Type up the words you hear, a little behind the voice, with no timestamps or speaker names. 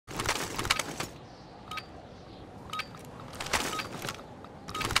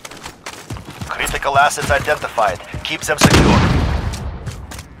Critical assets identified. Keep them secure.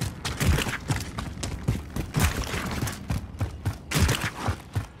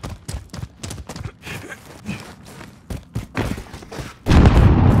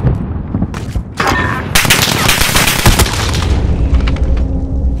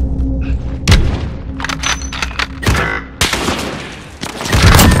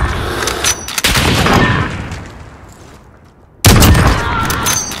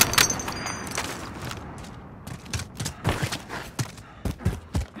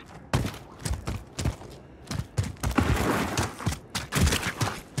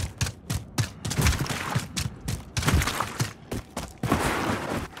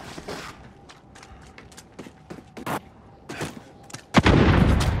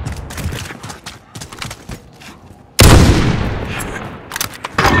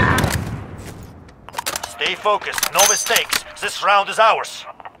 Stay focused, no mistakes. This round is ours.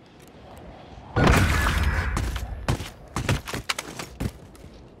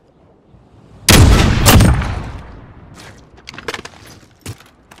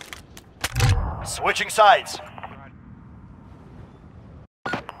 Switching sides.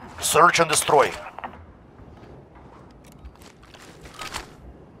 Search and destroy.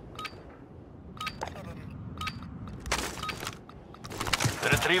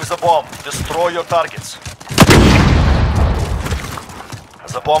 Retrieve the bomb. Destroy your targets.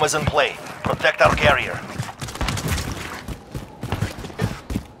 The bomb is in play. Protect our carrier.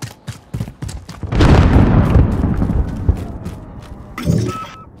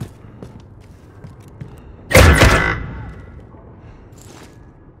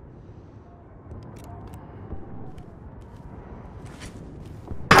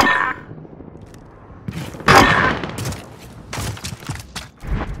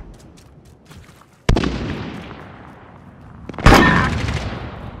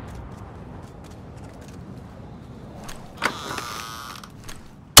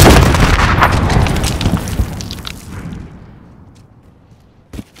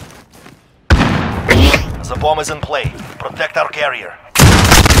 The bomb is in play. Protect our carrier.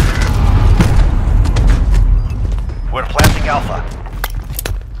 We're planting Alpha.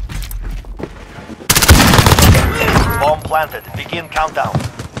 Bomb planted. Begin countdown.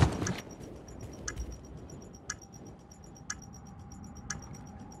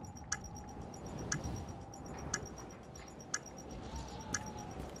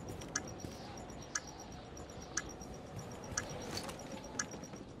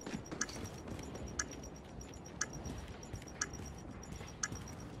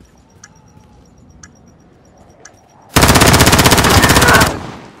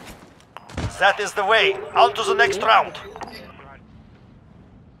 That is the way. On to the next round.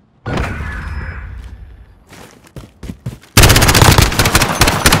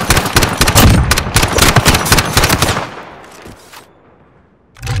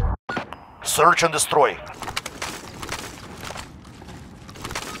 Search and destroy.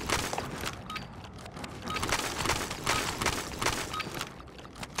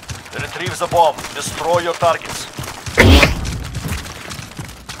 Retrieve the bomb. Destroy your targets.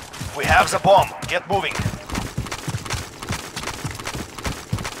 We have the bomb. Get moving.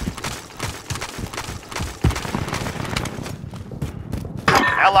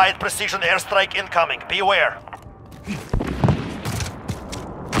 Allied precision airstrike incoming. Beware.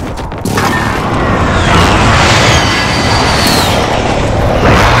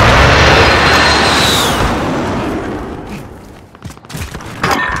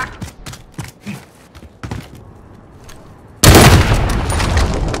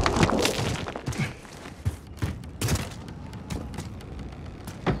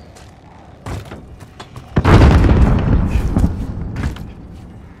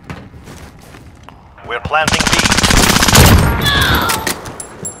 We're planting B.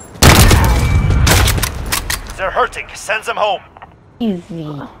 They're hurting. Send them home.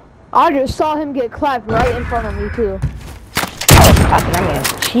 Easy. I just saw him get clapped right in front of me too. Clapping that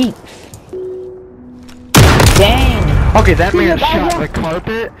man's cheeks. Dang. Okay, that man shot the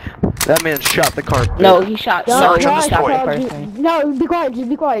carpet. That man shot the carpet. No, he shot No, someone. He shot the person. No, be quiet. Just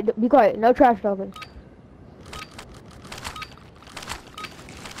be quiet. Be quiet. No trash talking.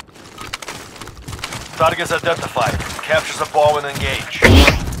 Targets identified. Capture the bomb and engage. We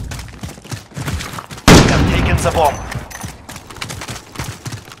have taken the bomb.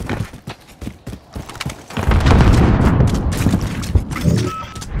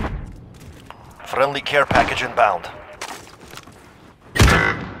 Friendly care package inbound.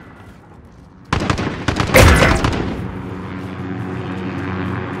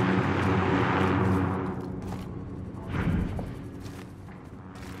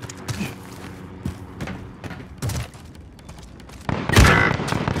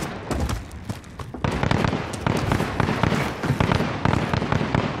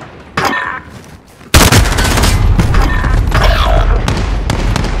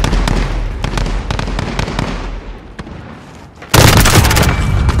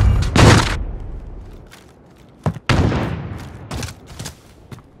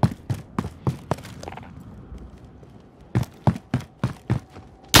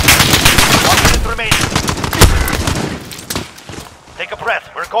 remaining. Take a breath.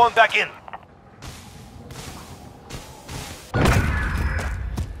 We're going back in.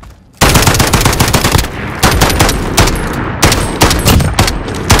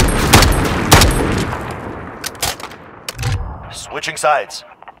 Switching sides.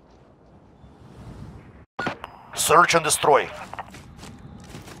 Search and destroy.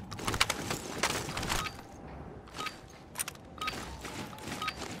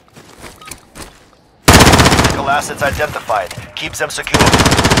 Critical assets identified. Keep them secure.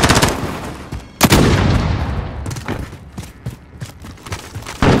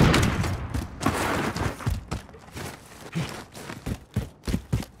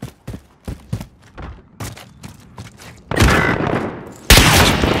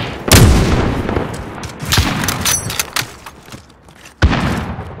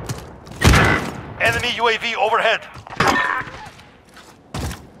 Enemy UAV overhead.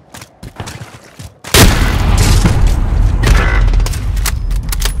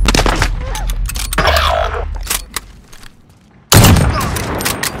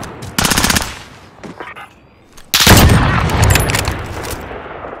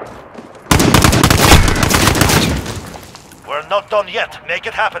 We're not done yet. Make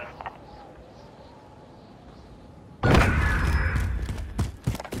it happen.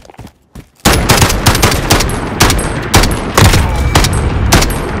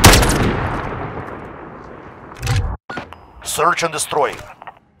 Search and destroy.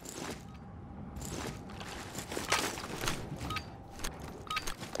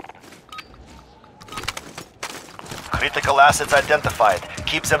 Critical assets identified.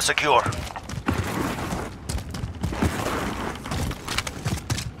 Keep them secure.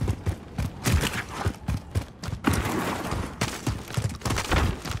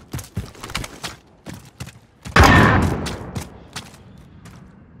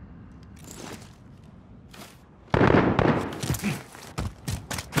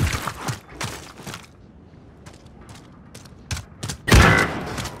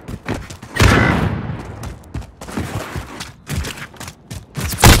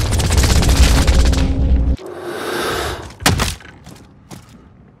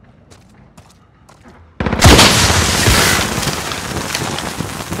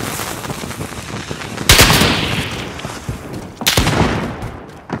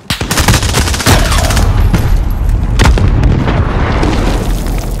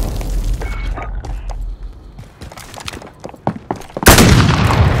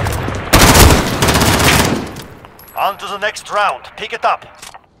 On to the next round. Pick it up.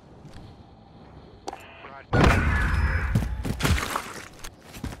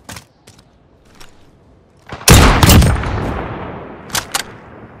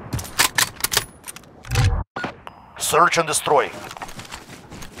 Search and destroy.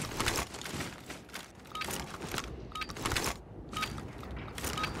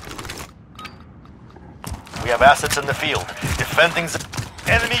 We have assets in the field. Defending the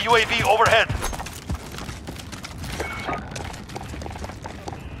enemy UAV overhead.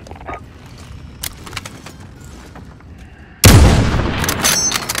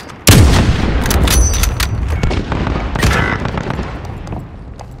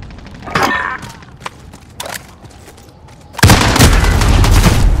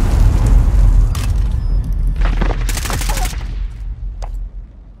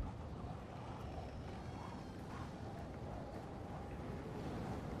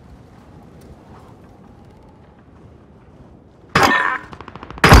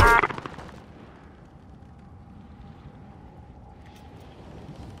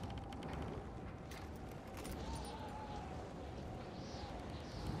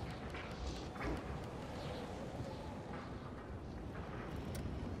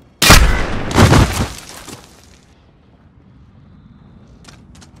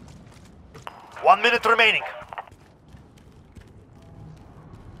 One minute remaining.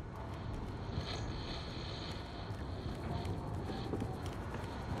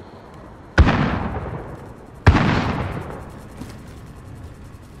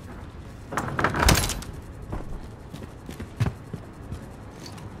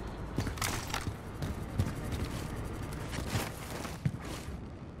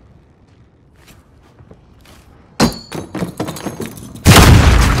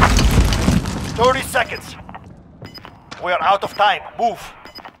 Seconds. We are out of time. Move.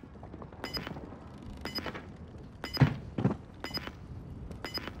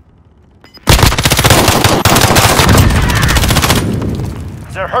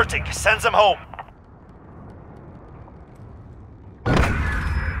 They're hurting. Send them home.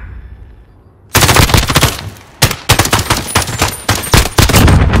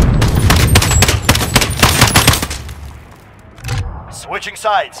 Switching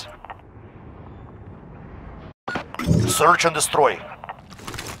sides. Search and destroy.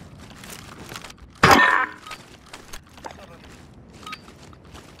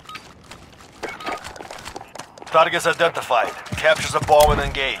 Targets identified. Capture the bomb and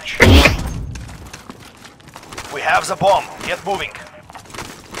engage. We have the bomb. Get moving.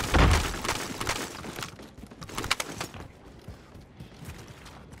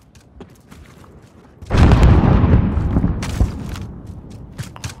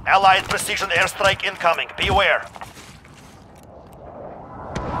 Allied precision airstrike incoming. Beware.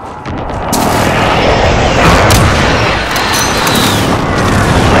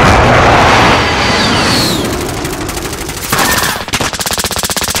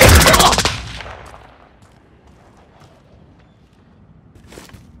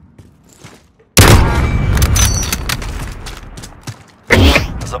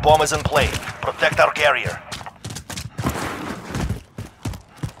 The bomb is in play. Protect our carrier.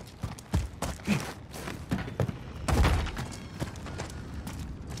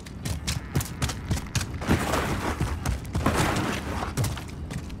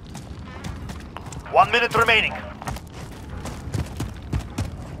 One minute remaining.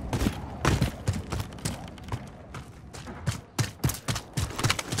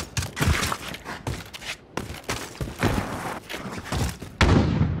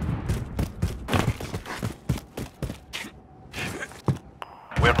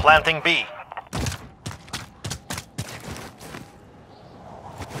 We're planting B.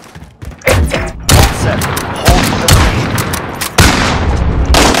 All set. Hold for the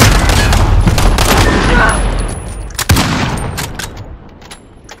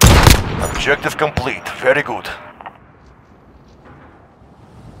Objective complete. Very good.